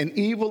answered them, an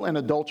evil and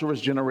adulterous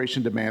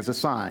generation demands a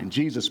sign.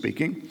 Jesus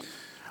speaking.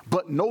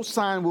 But no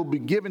sign will be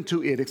given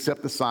to it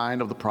except the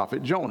sign of the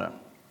prophet Jonah.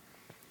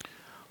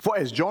 For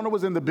as Jonah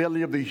was in the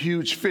belly of the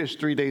huge fish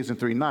 3 days and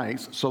 3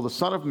 nights, so the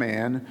Son of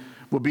Man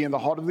will be in the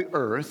heart of the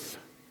earth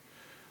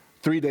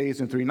 3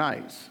 days and 3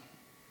 nights.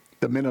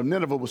 The men of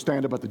Nineveh will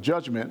stand up at the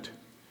judgment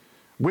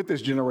with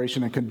this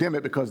generation and condemn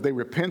it, because they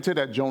repented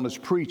at Jonah's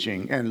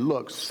preaching. And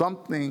look,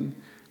 something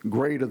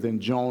greater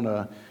than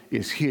Jonah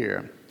is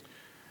here.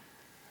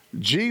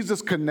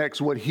 Jesus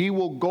connects what he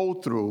will go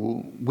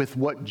through with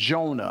what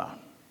Jonah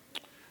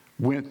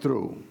went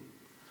through.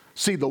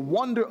 See, the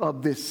wonder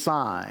of this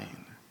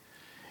sign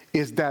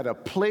is that a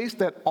place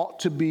that ought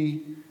to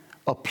be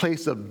a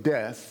place of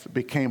death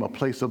became a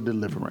place of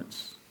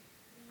deliverance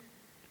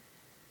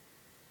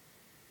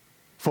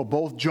for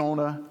both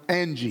Jonah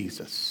and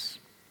Jesus.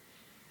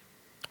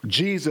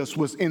 Jesus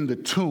was in the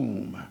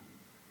tomb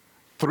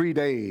 3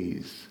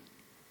 days,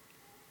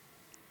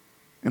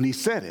 and he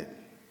said it.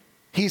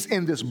 He's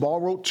in this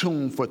borrowed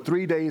tomb for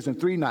 3 days and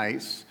 3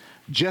 nights,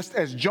 just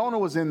as Jonah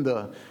was in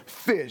the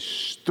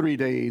fish 3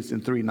 days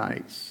and 3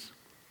 nights.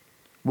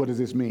 What does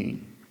this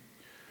mean?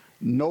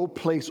 No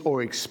place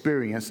or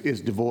experience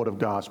is devoid of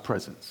God's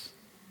presence.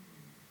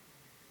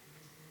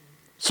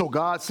 So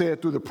God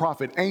said through the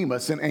prophet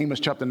Amos in Amos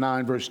chapter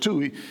 9, verse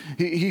 2,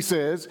 he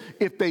says,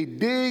 if they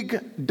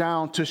dig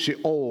down to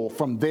Sheol,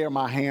 from there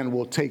my hand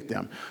will take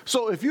them.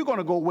 So if you're going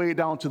to go way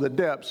down to the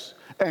depths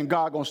and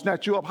God going to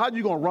snatch you up, how are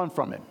you going to run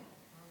from it?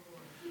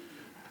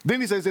 Then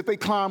he says, if they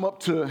climb up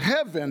to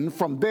heaven,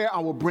 from there I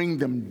will bring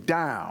them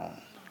down.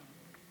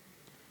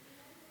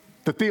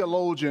 The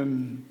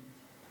theologian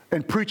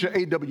and preacher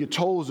A.W.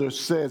 Tozer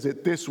says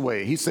it this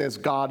way. He says,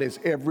 God is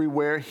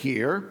everywhere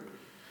here,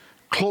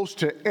 close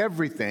to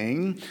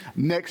everything,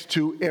 next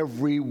to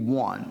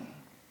everyone.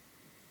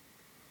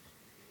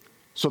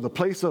 So the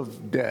place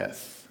of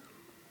death,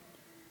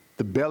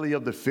 the belly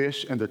of the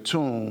fish, and the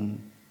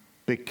tomb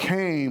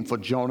became for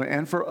Jonah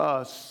and for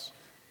us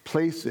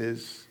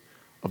places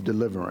of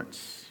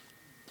deliverance.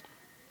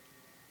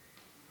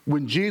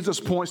 When Jesus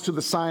points to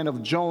the sign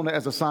of Jonah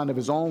as a sign of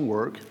his own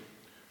work,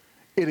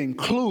 it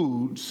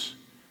includes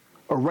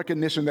a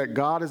recognition that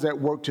God is at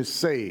work to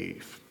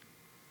save.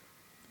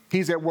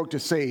 He's at work to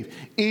save,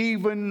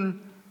 even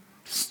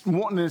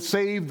wanting to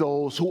save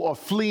those who are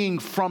fleeing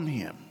from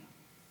him.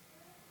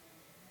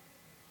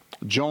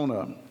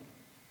 Jonah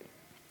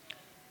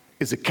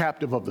is a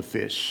captive of the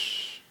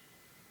fish,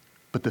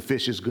 but the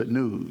fish is good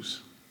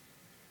news.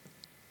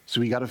 So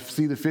we got to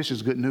see the fish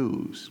as good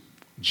news.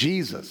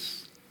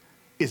 Jesus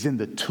is in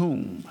the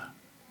tomb,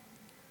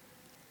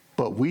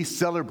 but we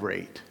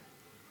celebrate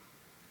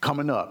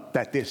coming up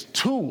that this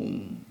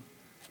tomb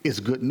is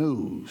good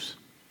news.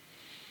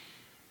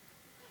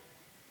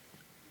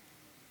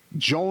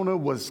 Jonah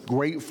was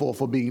grateful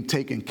for being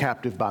taken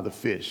captive by the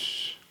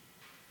fish.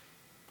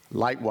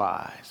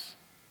 Likewise,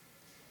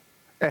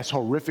 as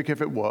horrific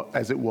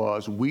as it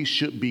was, we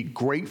should be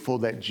grateful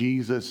that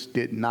Jesus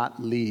did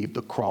not leave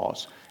the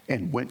cross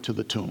and went to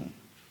the tomb.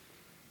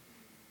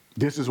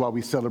 This is why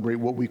we celebrate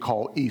what we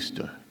call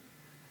Easter.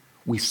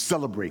 We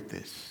celebrate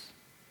this.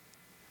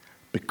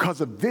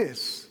 Because of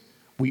this,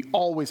 we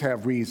always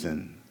have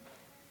reason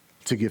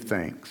to give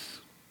thanks.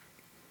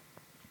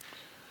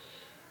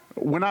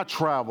 When I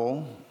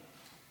travel,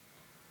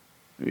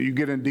 you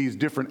get in these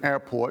different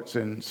airports,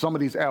 and some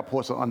of these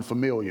airports are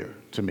unfamiliar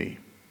to me.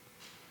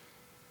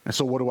 And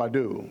so what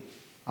do?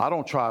 I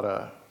don't try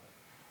to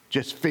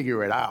just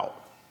figure it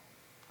out.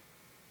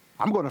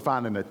 I'm going to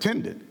find an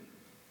attendant.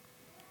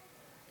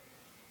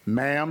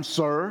 Ma'am,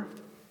 sir,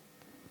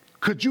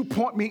 could you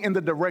point me in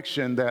the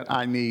direction that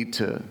I need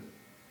to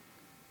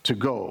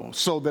go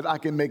so that I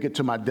can make it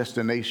to my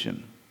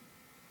destination?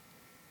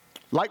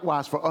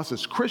 Likewise, for us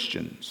as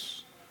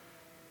Christians,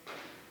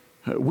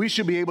 we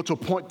should be able to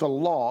point the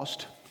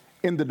lost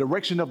in the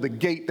direction of the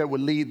gate that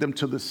would lead them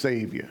to the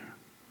Savior.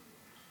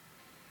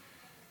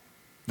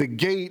 The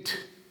gate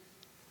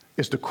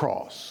is the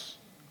cross.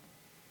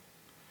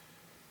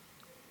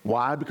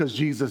 Why? Because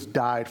Jesus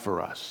died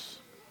for us.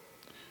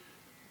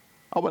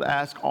 I would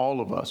ask all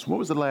of us, when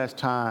was the last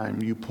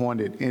time you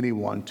pointed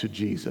anyone to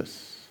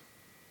Jesus?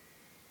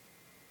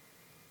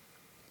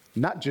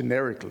 Not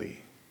generically,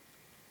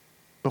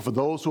 but for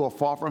those who are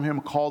far from him,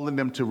 calling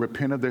them to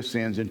repent of their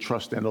sins and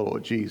trust in the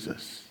Lord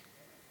Jesus.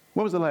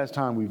 When was the last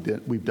time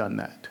we've done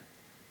that?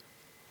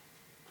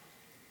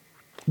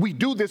 We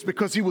do this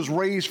because he was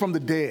raised from the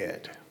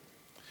dead.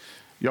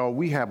 Y'all,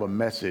 we have a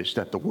message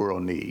that the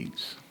world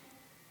needs.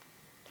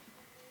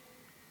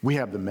 We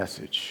have the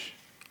message.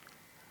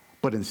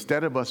 But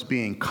instead of us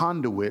being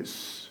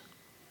conduits,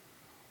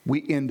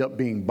 we end up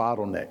being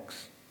bottlenecks.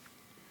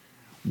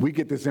 We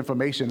get this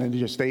information and it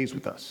just stays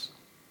with us.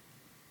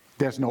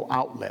 There's no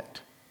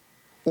outlet.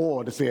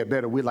 Or to say it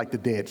better, we're like the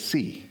Dead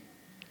Sea.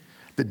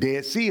 The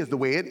Dead Sea is the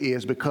way it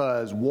is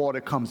because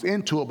water comes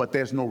into it, but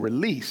there's no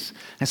release.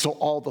 And so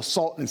all the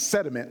salt and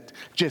sediment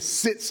just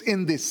sits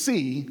in this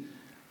sea,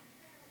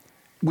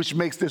 which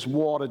makes this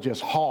water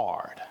just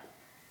hard.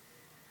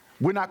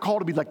 We're not called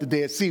to be like the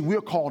Dead Sea.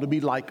 We're called to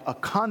be like a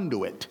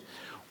conduit.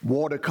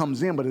 Water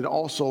comes in, but it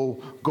also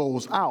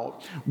goes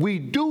out. We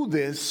do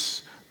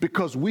this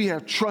because we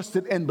have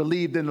trusted and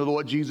believed in the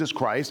Lord Jesus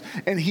Christ,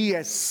 and he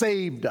has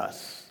saved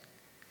us.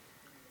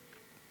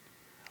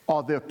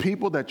 Are there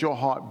people that your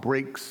heart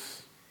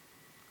breaks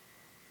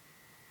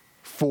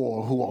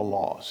for who are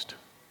lost?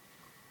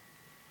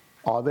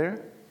 Are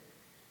there?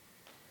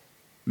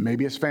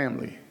 Maybe it's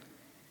family.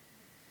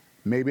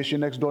 Maybe it's your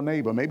next door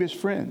neighbor. Maybe it's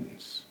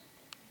friends.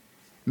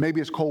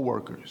 Maybe it's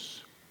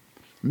co-workers.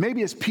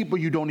 Maybe it's people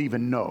you don't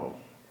even know.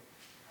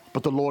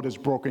 But the Lord has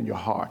broken your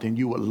heart, and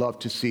you would love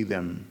to see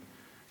them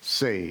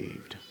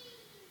saved.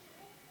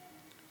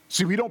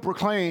 See, we don't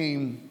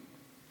proclaim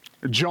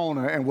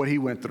Jonah and what he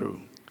went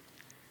through.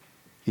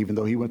 Even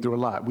though he went through a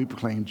lot, we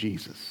proclaim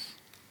Jesus.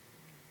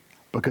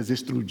 Because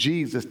it's through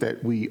Jesus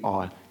that we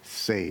are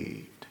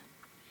saved.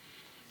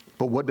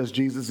 But what does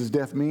Jesus'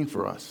 death mean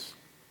for us?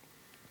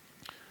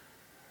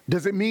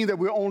 Does it mean that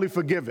we're only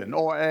forgiven?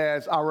 Or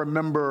as I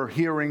remember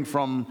hearing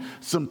from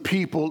some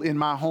people in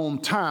my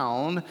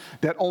hometown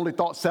that only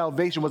thought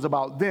salvation was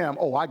about them.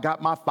 Oh, I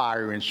got my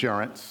fire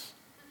insurance.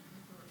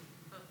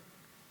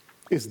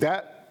 Is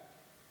that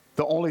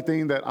the only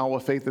thing that our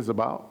faith is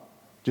about?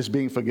 Just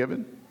being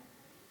forgiven?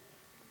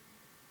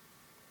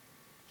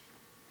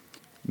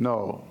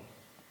 No.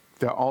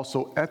 There are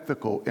also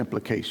ethical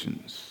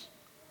implications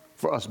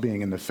for us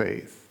being in the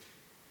faith.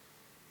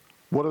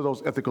 What are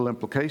those ethical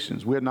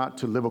implications? We're not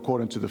to live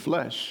according to the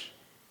flesh,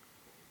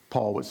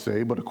 Paul would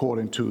say, but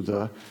according to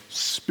the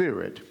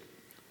Spirit.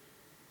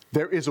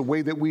 There is a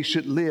way that we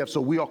should live,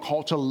 so we are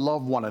called to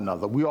love one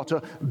another. We ought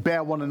to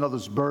bear one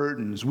another's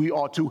burdens. We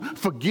ought to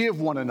forgive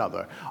one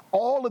another.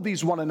 All of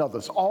these one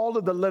another's, all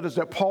of the letters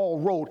that Paul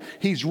wrote,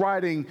 he's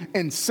writing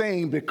and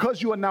saying,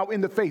 because you are now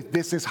in the faith,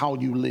 this is how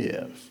you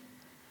live.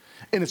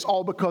 And it's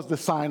all because the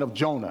sign of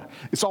Jonah.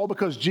 It's all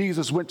because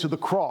Jesus went to the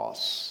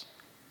cross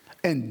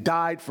and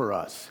died for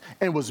us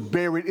and was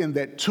buried in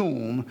that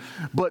tomb.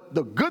 But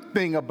the good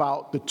thing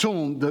about the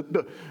tomb,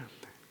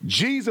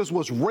 Jesus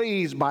was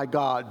raised by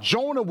God.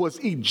 Jonah was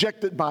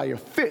ejected by a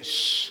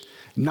fish,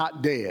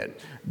 not dead.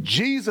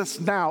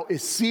 Jesus now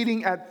is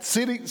seated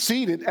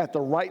at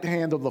the right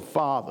hand of the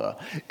Father,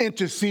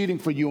 interceding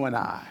for you and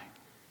I.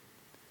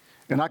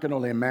 And I can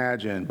only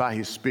imagine by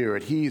his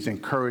Spirit, he's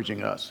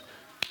encouraging us.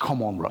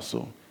 Come on,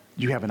 Russell,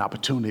 you have an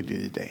opportunity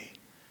today.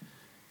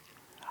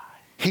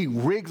 He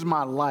rigs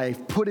my life,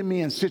 putting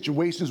me in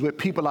situations with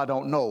people I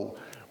don't know.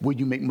 Will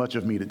you make much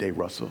of me today,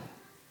 Russell?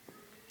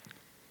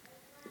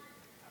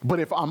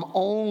 But if I'm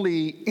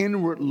only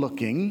inward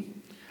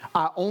looking,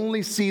 I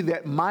only see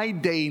that my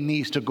day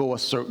needs to go a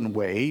certain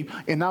way,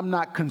 and I'm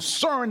not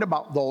concerned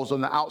about those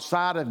on the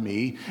outside of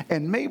me,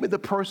 and maybe the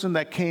person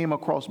that came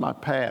across my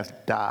path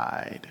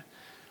died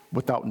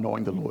without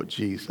knowing the Lord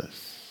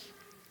Jesus.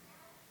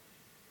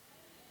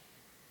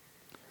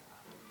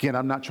 Again,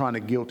 I'm not trying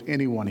to guilt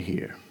anyone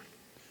here,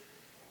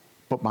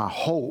 but my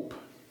hope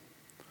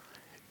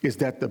is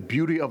that the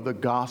beauty of the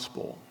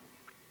gospel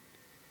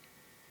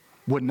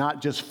would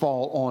not just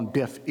fall on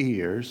deaf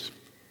ears,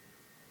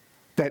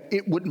 that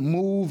it would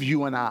move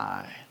you and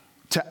I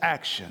to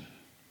action.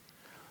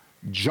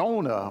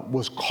 Jonah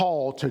was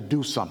called to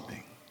do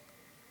something.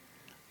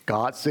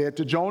 God said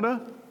to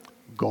Jonah,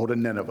 go to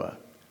Nineveh.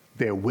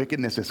 Their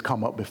wickedness has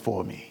come up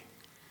before me.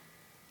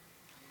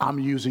 I'm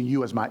using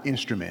you as my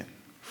instrument.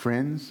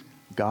 Friends,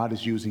 God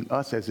is using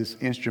us as his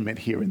instrument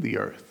here in the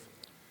earth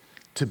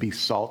to be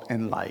salt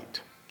and light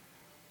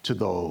to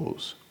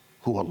those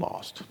who are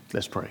lost.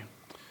 Let's pray.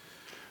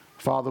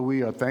 Father,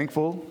 we are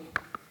thankful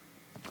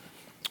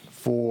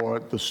for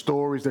the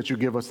stories that you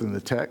give us in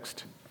the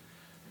text.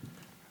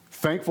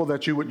 Thankful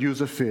that you would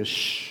use a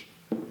fish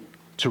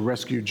to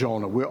rescue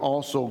Jonah. We're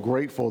also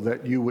grateful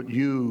that you would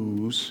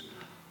use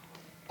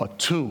a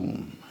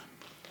tomb,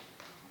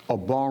 a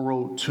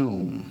borrowed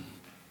tomb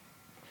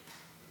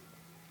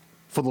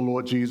for the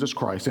Lord Jesus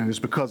Christ. And it's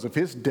because of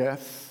his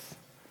death,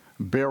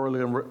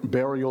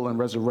 burial, and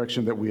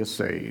resurrection that we are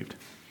saved.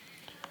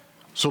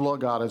 So,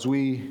 Lord God, as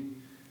we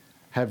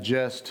have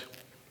just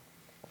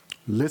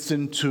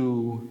listened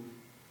to,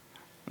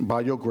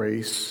 by your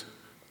grace,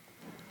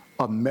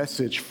 a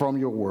message from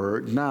your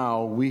word,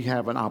 now we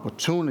have an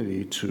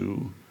opportunity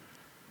to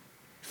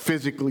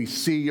physically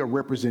see a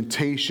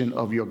representation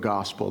of your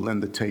gospel in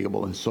the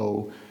table. And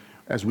so,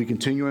 as we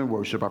continue in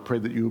worship, I pray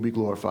that you will be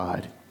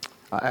glorified.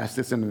 I ask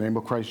this in the name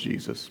of Christ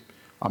Jesus.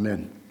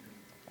 Amen.